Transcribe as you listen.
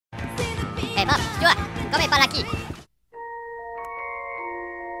Stuart, come para aquí.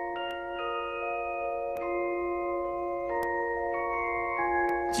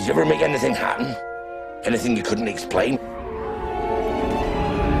 Did you ever make anything happen? Anything you couldn't explain?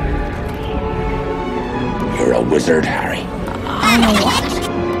 You're a wizard, Harry.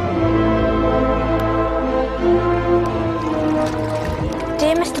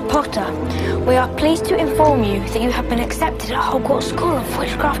 Dear Mr. Potter, we are pleased to inform you that you have been accepted at Hogwarts School of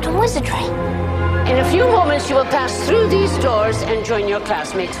Witchcraft and Wizardry. In a few moments, you will pass through these doors and join your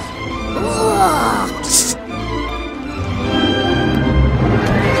classmates.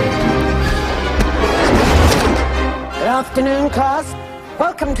 Good afternoon, class.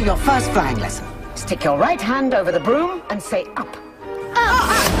 Welcome to your first flying lesson. Stick your right hand over the broom and say up.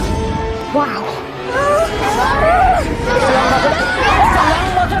 Wow. Mr.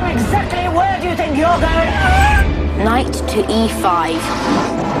 Longbottom, exactly where do you think you're going? Knight to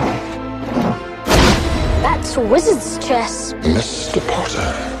E5. That's wizard's chess. Mr.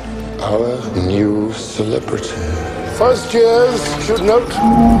 Potter, our new celebrity. First years should note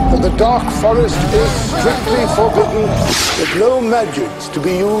that the dark forest is strictly forbidden, with no magics to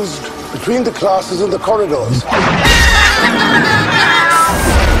be used between the classes and the corridors.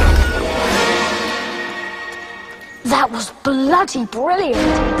 That was bloody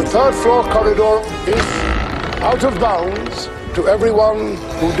brilliant. The third floor corridor is out of bounds to everyone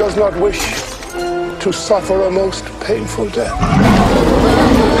who does not wish to suffer a most painful death.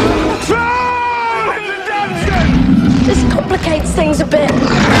 This complicates things a bit.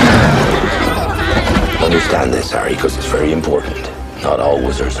 Understand this, Harry, because it's very important. Not all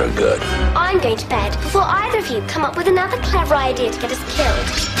wizards are good. I'm going to bed before either of you come up with another clever idea to get us killed.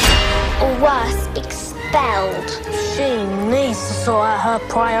 Or worse, expelled. She needs to sort out her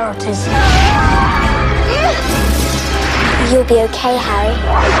priorities. You'll be okay, Harry.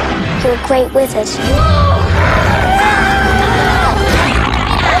 You're a great wizard.